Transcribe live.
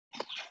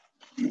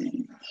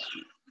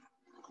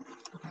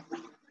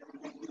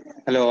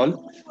Hello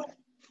all.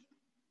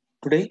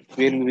 Today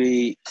we will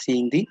be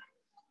seeing the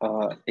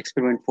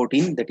experiment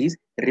 14, that is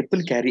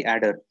ripple carry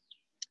adder.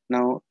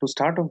 Now to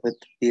start off with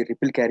the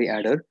ripple carry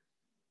adder,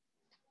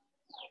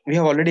 we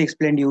have already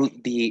explained you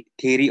the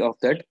theory of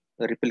that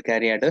ripple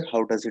carry adder,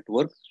 how does it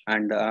work,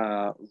 and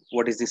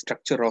what is the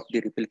structure of the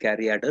ripple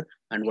carry adder,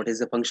 and what is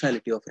the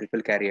functionality of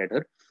ripple carry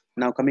adder.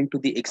 Now coming to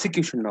the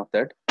execution of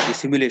that, the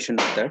simulation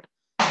of that.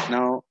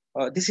 Now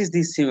this is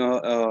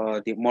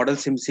the model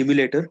sim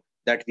simulator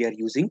that we are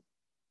using,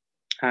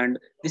 and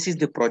this is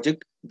the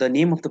project. The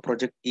name of the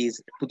project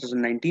is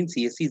 2019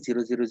 CSC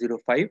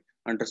 0005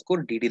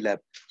 underscore DD lab.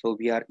 So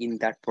we are in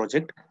that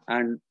project,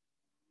 and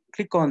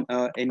click on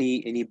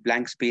any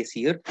blank space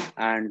here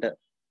and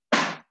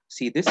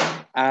see this,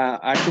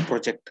 add to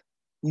project,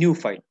 new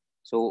file.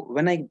 So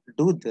when I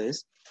do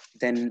this,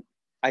 then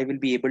I will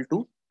be able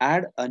to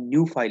add a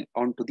new file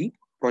onto the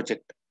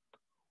project.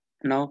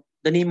 Now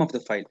the name of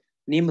the file,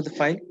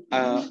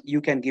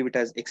 you can give it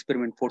as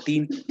experiment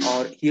 14,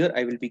 or here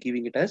I will be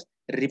giving it as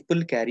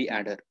ripple carry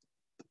adder.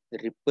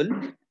 Ripple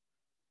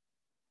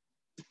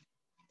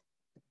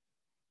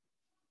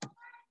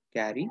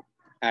carry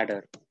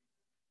adder.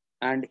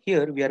 And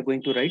here we are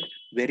going to write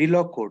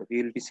Verilog code.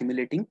 We will be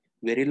simulating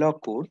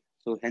Verilog code.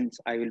 So hence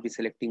I will be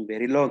selecting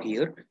Verilog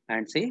here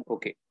and say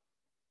okay.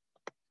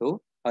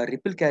 So a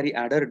ripple carry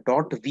adder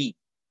dot v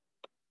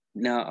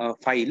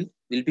file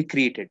will be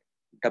created.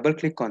 Double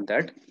click on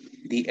that.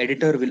 The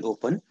editor will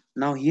open.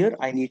 Now here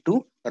I need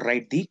to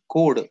write the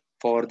code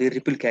for the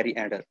ripple carry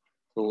adder.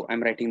 So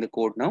I'm writing the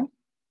code now.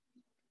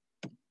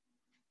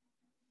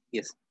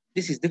 Yes,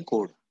 this is the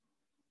code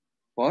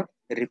for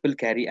ripple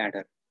carry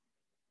adder.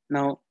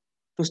 Now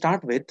to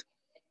start with,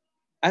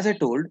 as I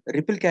told,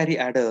 ripple carry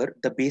adder,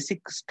 the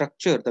basic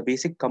structure, the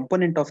basic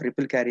component of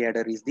ripple carry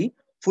adder is the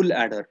full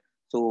adder.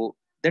 So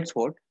that's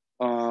what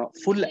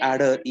full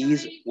adder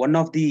is one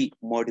of the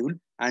module,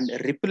 and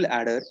ripple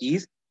adder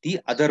is the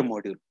other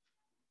module.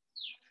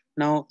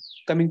 Now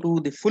coming to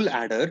the full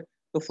adder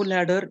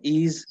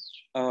is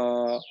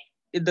the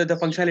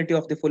functionality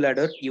of the full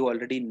adder. You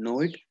already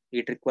know it.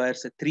 It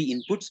requires three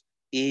inputs: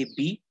 A,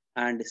 B,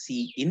 and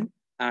C in,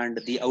 and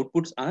the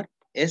outputs are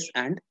S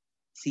and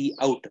C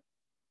out.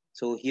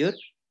 So here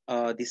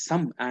the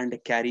sum and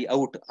carry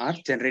out are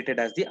generated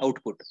as the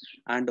output,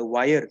 and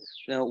wires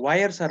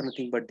are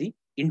nothing but the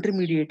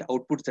intermediate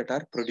outputs that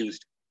are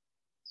produced,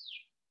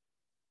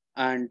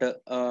 and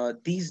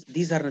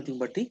these are nothing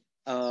but the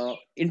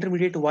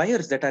intermediate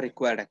wires that are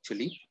required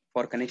actually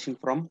for connection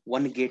from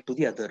one gate to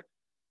the other.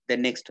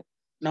 Then next,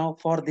 now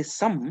for the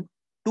sum,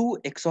 two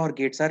XOR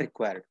gates are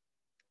required.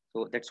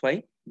 So that's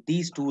why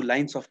these two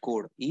lines of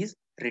code is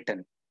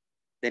written.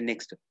 Then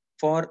next,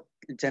 for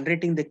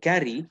generating the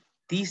carry,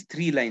 these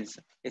three lines,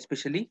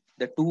 especially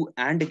the two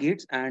AND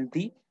gates and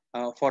the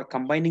for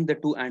combining the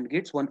two AND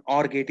gates, one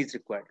OR gate is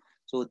required.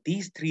 So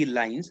these three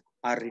lines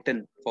are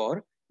written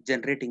for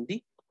generating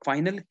the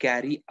final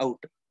carry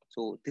out.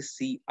 So this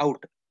C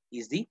out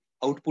is the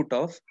output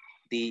of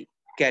the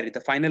carry, the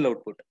final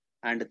output,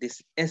 and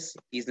this S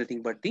is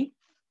nothing but the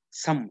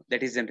sum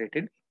that is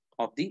generated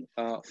of the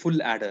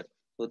full adder.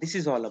 So this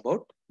is all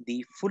about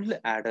the full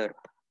adder.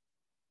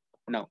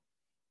 Now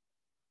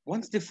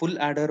once the full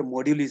adder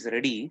module is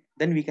ready,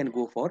 then we can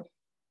go for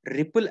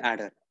ripple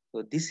adder.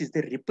 So this is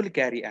the ripple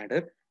carry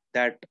adder,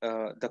 that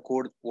the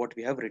code what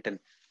we have written.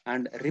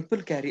 And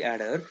ripple carry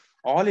adder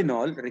all in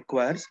all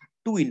requires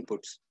two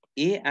inputs,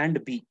 A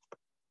and B.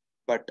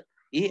 But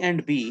A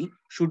and B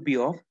should be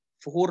of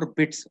 4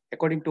 bits.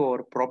 According to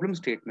our problem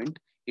statement,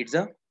 it's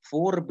a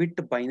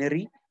 4-bit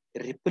binary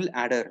ripple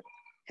adder.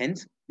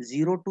 Hence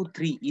 0 to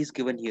 3 is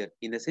given here,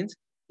 in the sense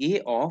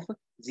A of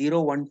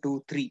 0, 1,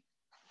 2, 3,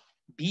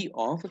 B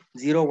of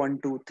 0, 1,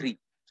 2, 3.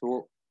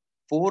 So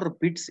 4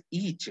 bits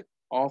each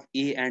of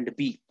A and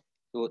B.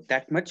 So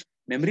that much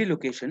memory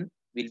location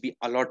will be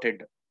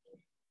allotted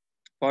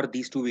for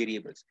these two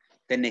variables.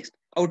 Then next,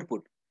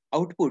 output.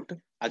 Output,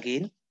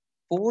 again,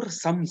 4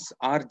 sums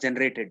are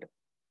generated.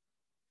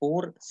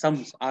 4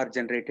 sums are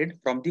generated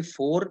from the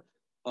 4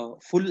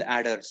 full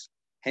adders.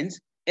 Hence,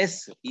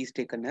 S is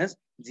taken as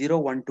 0,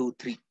 1, 2,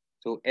 3.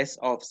 So S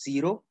of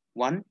 0,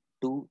 1,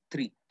 2,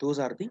 3. Those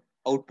are the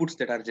outputs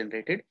that are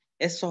generated.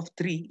 S of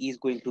 3 is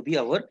going to be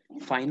our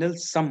final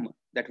sum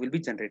that will be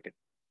generated.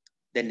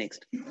 Then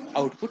next,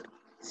 output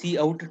C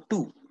out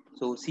 2.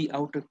 So C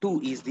out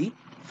 2 is the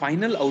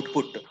final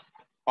output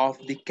of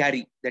the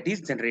carry that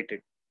is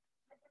generated.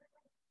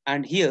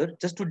 And here,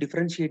 just to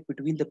differentiate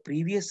between the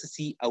previous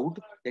C out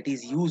that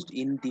is used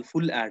in the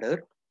full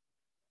adder,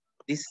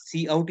 this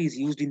C out is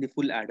used in the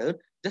full adder.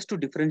 Just to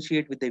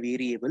differentiate with the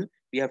variable,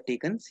 we have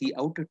taken C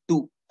out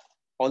 2.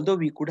 Although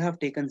we could have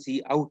taken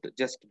C out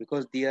just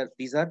because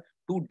these are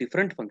two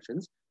different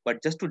functions,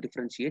 but just to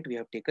differentiate, we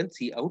have taken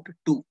C out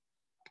 2.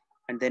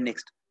 And then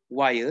next,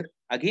 wire,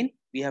 again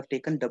we have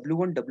taken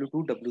W1,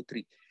 W2,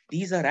 W3.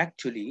 These are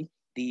actually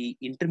the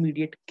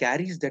intermediate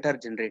carries that are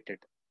generated.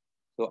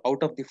 So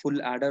out of the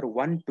full adder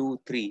 1, 2,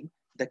 3,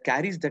 the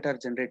carries that are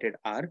generated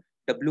are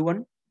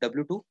W1,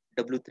 W2,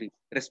 W3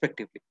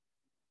 respectively.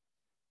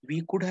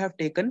 We could have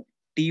taken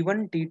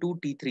T1, T2,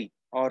 T3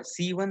 or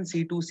C1,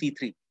 C2,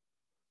 C3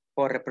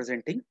 for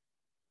representing.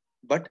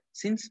 But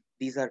since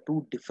these are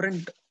two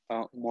different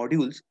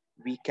modules,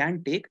 we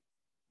can take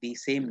the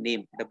same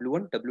name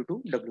W1,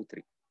 W2,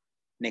 W3.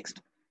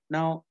 Next,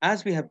 now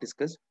as we have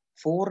discussed,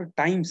 4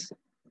 times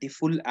the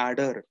full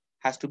adder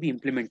has to be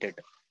implemented.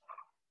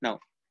 Now,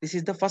 this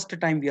is the first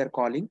time we are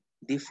calling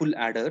the full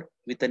adder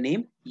with the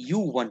name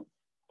U1.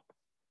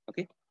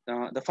 Okay,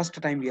 the first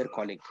time we are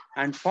calling,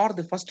 and for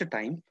the first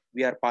time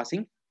we are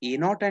passing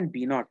A0 and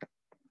B0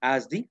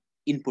 as the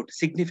input,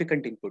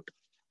 significant input,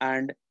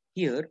 and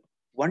here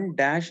 1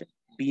 dash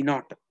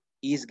B0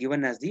 is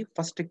given as the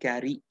first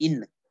carry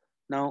in.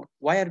 Now,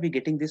 why are we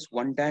getting this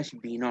 1 dash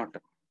B0?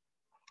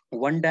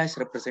 1 dash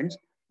represents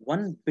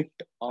 1 bit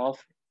of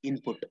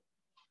input.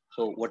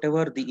 So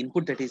whatever the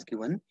input that is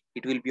given,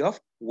 it will be of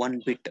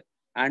 1 bit.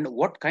 And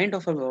what kind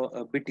of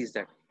a bit is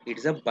that? It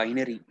is a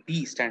binary.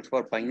 B stands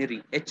for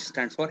binary. H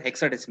stands for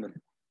hexadecimal.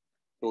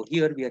 So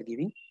here we are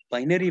giving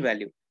binary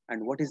value.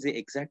 And what is the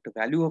exact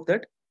value of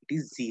that? It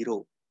is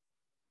 0.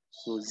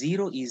 So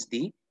 0 is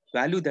the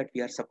value that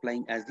we are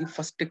supplying as the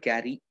first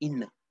carry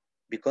in,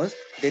 because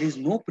there is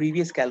no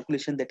previous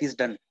calculation that is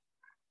done.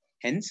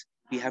 Hence,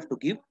 we have to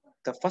give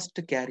the first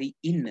carry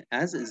in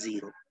as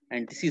 0.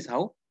 And this is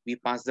how we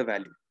pass the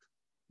value.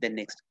 Then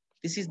next,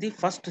 this is the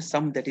first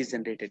sum that is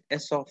generated,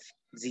 S of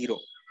 0,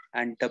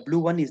 and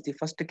W1 is the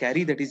first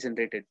carry that is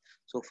generated.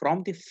 So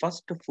from the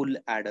first full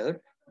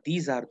adder,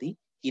 these are the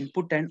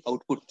input and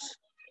outputs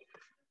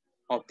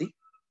of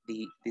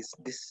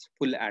this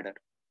full adder.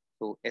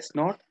 So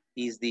S0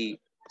 is the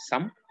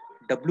sum,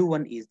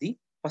 W1 is the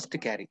first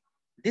carry.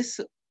 This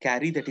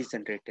carry that is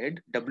generated,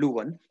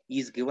 W1,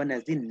 is given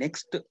as the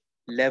next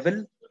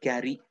level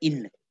carry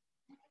in.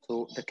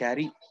 So the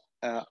carry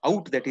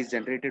out that is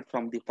generated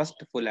from the first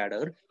full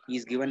adder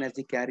is given as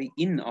the carry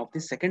in of the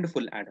second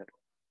full adder.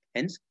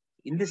 Hence,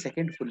 in the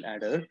second full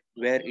adder,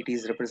 where it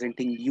is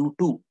representing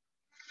U2,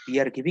 we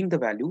are giving the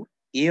value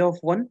A of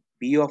 1,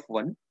 B of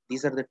 1.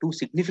 These are the two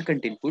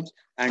significant inputs,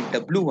 and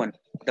W1.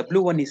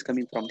 W1 is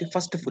coming from the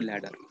first full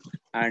adder.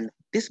 And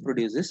this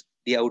produces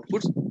the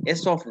outputs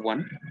S of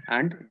 1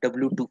 and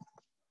W2.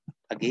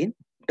 Again,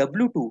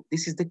 W2,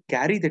 this is the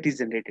carry that is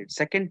generated.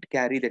 Second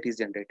carry that is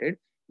generated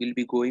will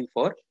be going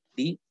for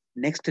the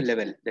next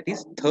level, that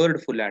is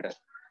third full adder.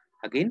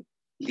 Again,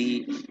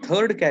 the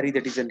third carry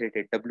that is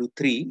generated,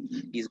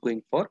 W3, is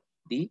going for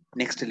the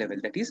next level,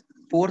 that is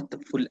fourth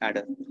full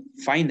adder.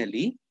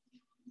 Finally,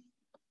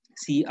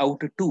 C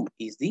out 2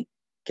 is the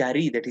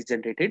carry that is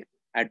generated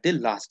at the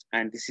last,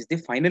 and this is the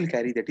final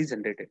carry that is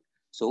generated.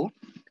 So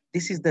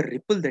this is the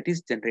ripple that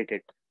is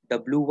generated.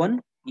 W1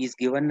 is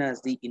given as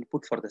the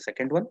input for the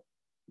second one.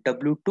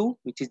 W2,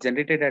 which is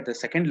generated at the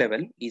second level,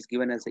 is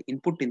given as the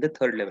input in the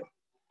third level.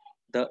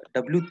 The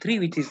W3,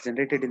 which is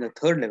generated in the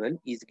third level,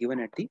 is given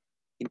at the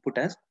input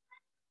as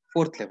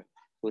fourth level.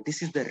 So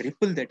this is the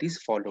ripple that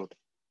is followed.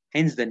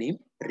 Hence the name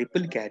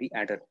ripple carry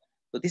adder.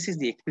 So this is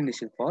the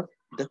explanation for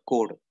the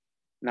code.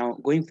 Now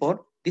going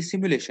for the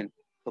simulation.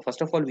 So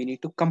first of all, we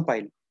need to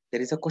compile.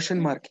 There is a question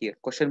mark here.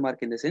 Question mark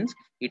in the sense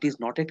it is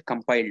not yet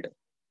compiled.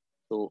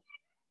 So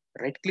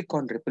right click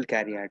on ripple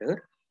carry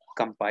adder,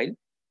 compile.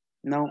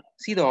 Now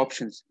see the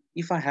options.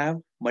 If I have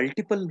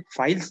multiple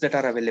files that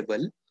are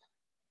available,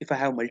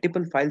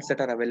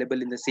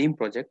 in the same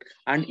project,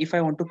 and if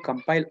I want to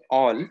compile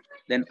all,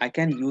 then I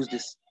can use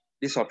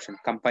this option,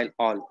 compile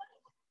all.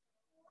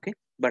 Okay,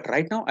 but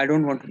right now I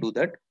don't want to do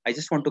that. I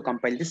just want to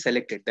compile the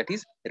selected, that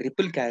is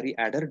ripple carry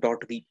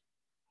adder.v.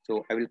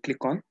 So I will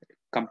click on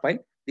compile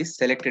this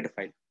selected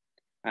file,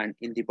 and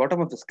in the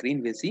bottom of the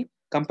screen we'll see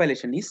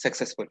compilation is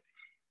successful.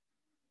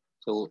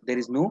 So there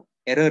is no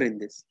error in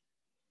this.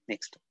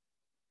 Next,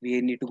 we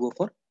need to go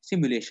for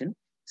simulation,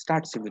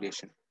 start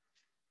simulation.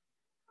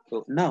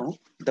 So now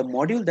the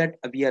module that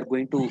we are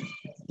going to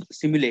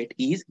simulate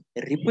is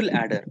ripple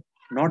adder,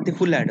 not the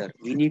full adder.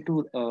 We need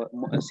to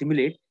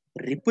simulate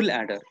ripple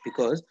adder,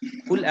 because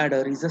full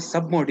adder is a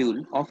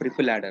submodule of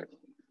ripple adder.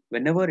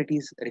 Whenever it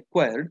is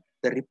required,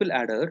 the ripple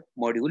adder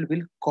module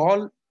will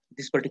call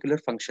this particular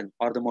function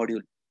or the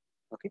module.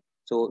 Okay,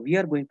 so we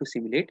are going to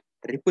simulate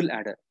ripple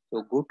adder.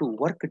 So go to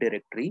work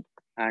directory,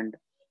 and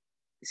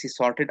this is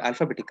sorted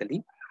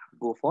alphabetically.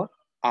 Go for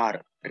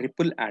R,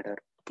 ripple adder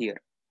here,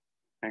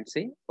 and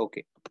say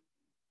okay.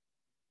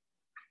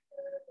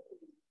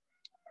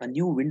 A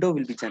new window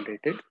will be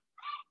generated,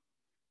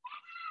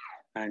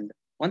 and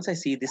once I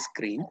see this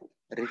screen,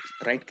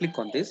 right click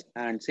on this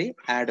and say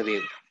add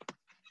wave.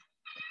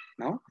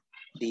 Now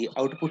the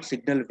output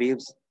signal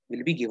waves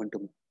will be given to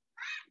me.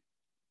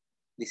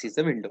 This is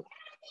the window.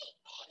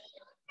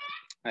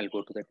 I'll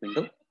go to that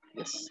window.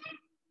 Yes.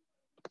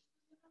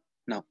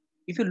 Now,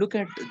 if you look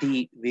at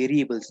the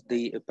variables,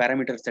 the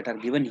parameters that are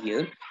given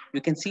here,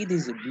 you can see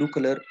these blue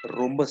color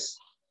rhombus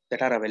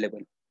that are available.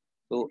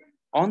 So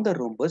on the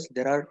rhombus,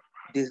 there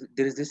is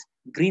this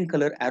green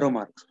color arrow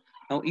marks.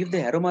 Now, if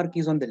the arrow mark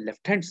is on the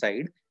left hand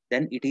side,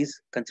 then it is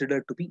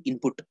considered to be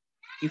input.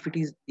 If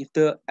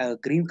the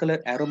green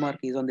color arrow mark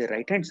is on the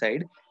right hand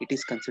side, it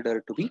is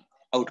considered to be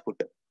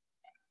output.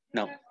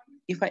 Now,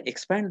 If I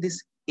expand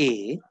this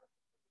A,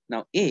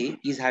 now A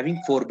is having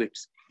 4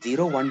 bits,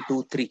 0, 1,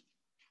 2, 3.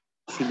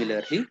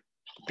 Similarly,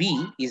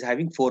 B is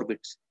having 4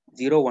 bits,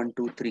 0, 1,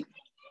 2, 3.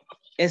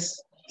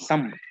 S,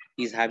 sum,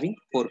 is having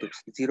 4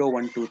 bits, 0,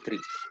 1, 2, 3.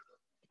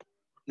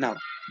 Now,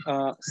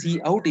 C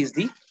out is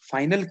the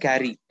final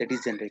carry that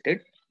is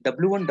generated.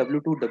 W1,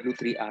 W2,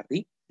 W3 are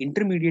the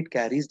intermediate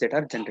carries that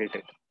are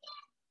generated.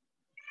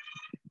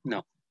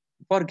 Now,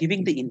 for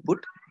giving the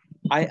input,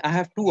 I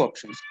have two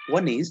options.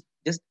 One is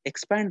just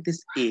expand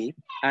this A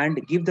and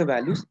give the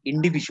values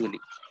individually.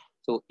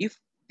 So if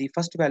the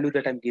first value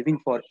that I'm giving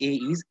for A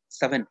is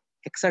 7,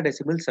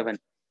 hexadecimal 7,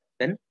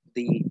 then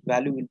the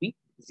value will be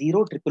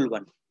 0,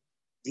 111.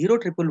 0,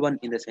 111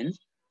 in the sense,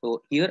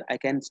 so here I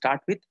can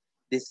start with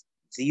this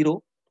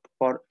 0.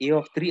 For A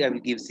of 3, I will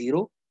give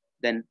 0,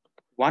 then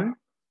 1,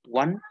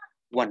 1,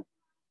 1.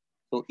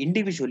 So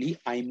individually,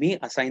 I may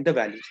assign the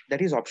values.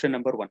 That is option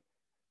number 1.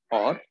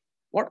 Or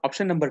what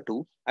option number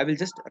 2, I will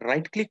just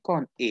right click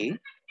on A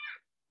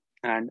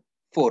and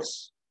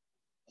force.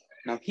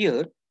 Now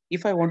here,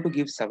 if I want to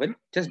give 7,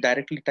 just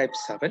directly type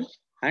 7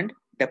 and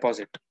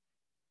deposit.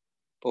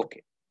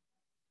 Okay.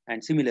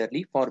 And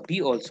similarly for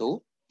B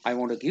also, I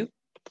want to give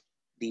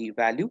the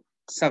value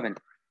 7.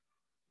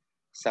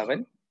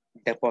 7,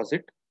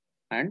 deposit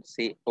and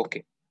say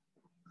okay.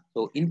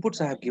 So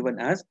inputs I have given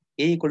as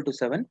A equal to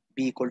 7,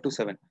 B equal to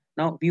 7.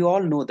 Now we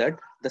all know that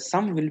the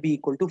sum will be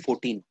equal to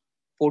 14.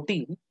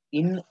 14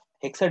 in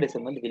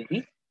hexadecimal will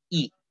be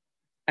E,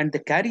 and the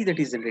carry that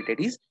is generated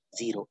is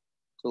 0.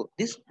 So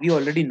this we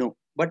already know,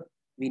 but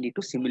we need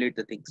to simulate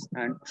the things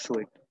and show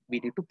it. We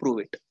need to prove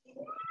it.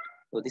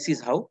 So this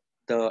is how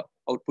the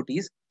output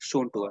is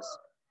shown to us.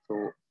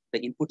 So the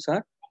inputs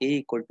are A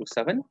equal to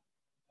 7,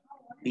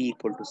 B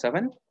equal to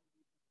 7,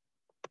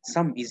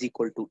 sum is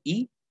equal to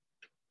E,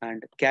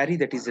 and carry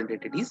that is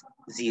generated is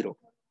 0.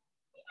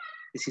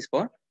 This is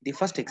for the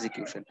first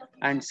execution.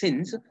 And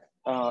since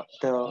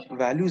the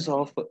values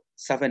of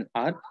 7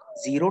 are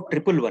 0,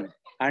 111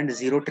 and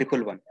 0,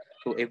 111.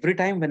 So every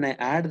time when I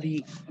add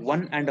the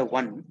 1 and a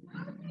 1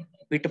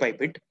 bit by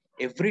bit,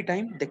 every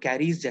time the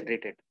carry is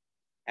generated.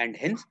 And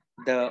hence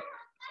the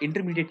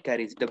intermediate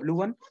carries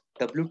W1,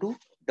 W2,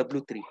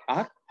 W3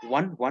 are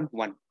 1, 1,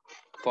 1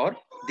 for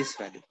this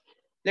value.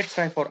 Let's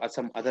try for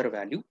some other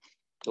value.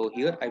 So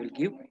here I will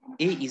give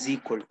A is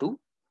equal to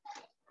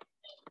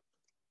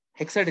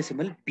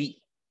hexadecimal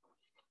B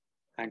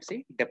and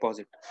say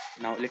deposit.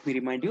 Now let me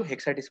remind you,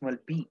 hexadecimal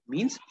B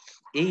means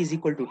A is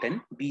equal to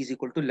 10, B is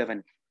equal to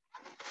 11.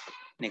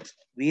 Next,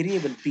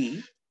 variable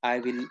B, I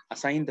will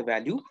assign the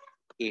value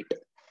 8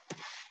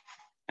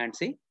 and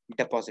say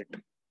deposit.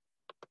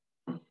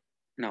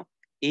 Now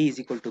A is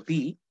equal to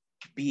B,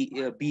 B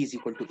is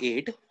equal to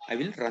 8, I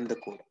will run the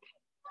code.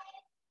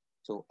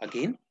 So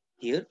again,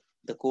 here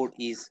the code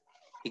is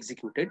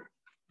executed.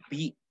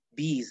 B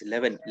is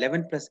 11,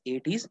 11 plus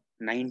 8 is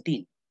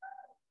 19.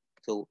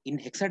 So in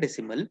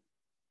hexadecimal,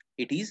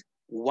 it is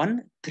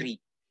 1, 3,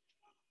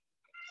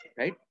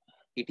 right?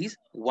 It is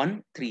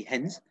 1, 3.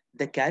 Hence,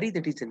 the carry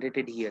that is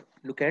generated here,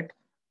 look at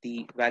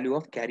the value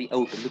of carry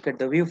out. Look at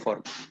the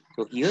waveform.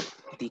 So here,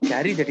 the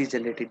carry that is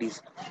generated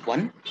is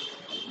 1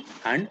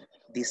 and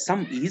the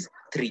sum is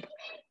 3.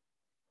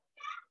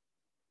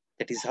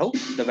 That is how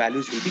the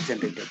values will be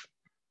generated.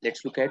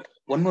 Let's look at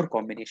one more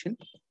combination.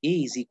 A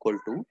is equal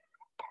to,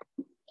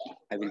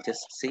 I will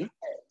just say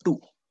 2.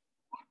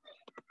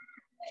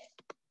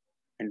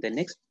 And the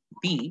next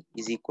B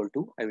is equal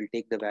to, I will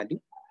take the value,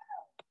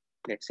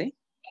 let's say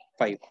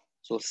 5.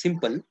 So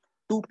simple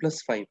 2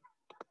 plus 5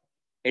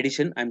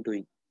 addition I'm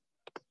doing.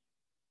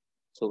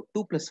 So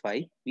 2 plus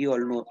 5, we all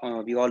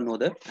know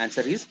the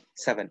answer is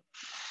 7.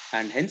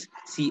 And hence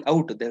C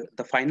out,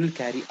 the final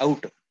carry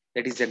out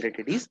that is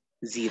generated is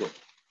 0.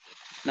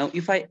 Now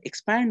if I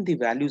expand the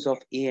values of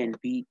A and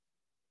B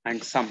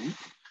and sum,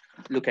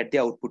 look at the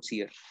outputs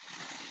here.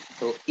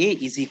 So A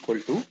is equal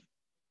to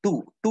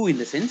 2. 2 in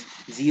the sense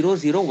 0,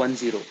 0, 1,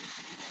 0.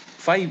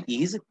 5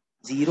 is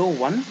 0,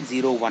 1,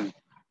 0, 1.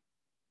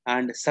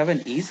 And 7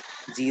 is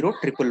 0,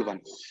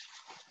 111.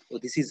 So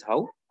this is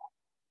how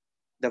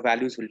the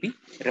values will be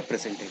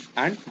represented.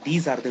 And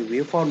these are the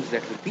waveforms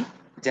that will be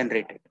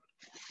generated.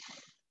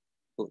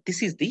 So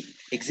this is the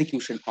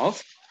execution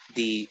of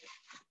the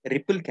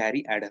ripple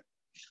carry adder.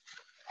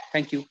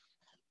 Thank you.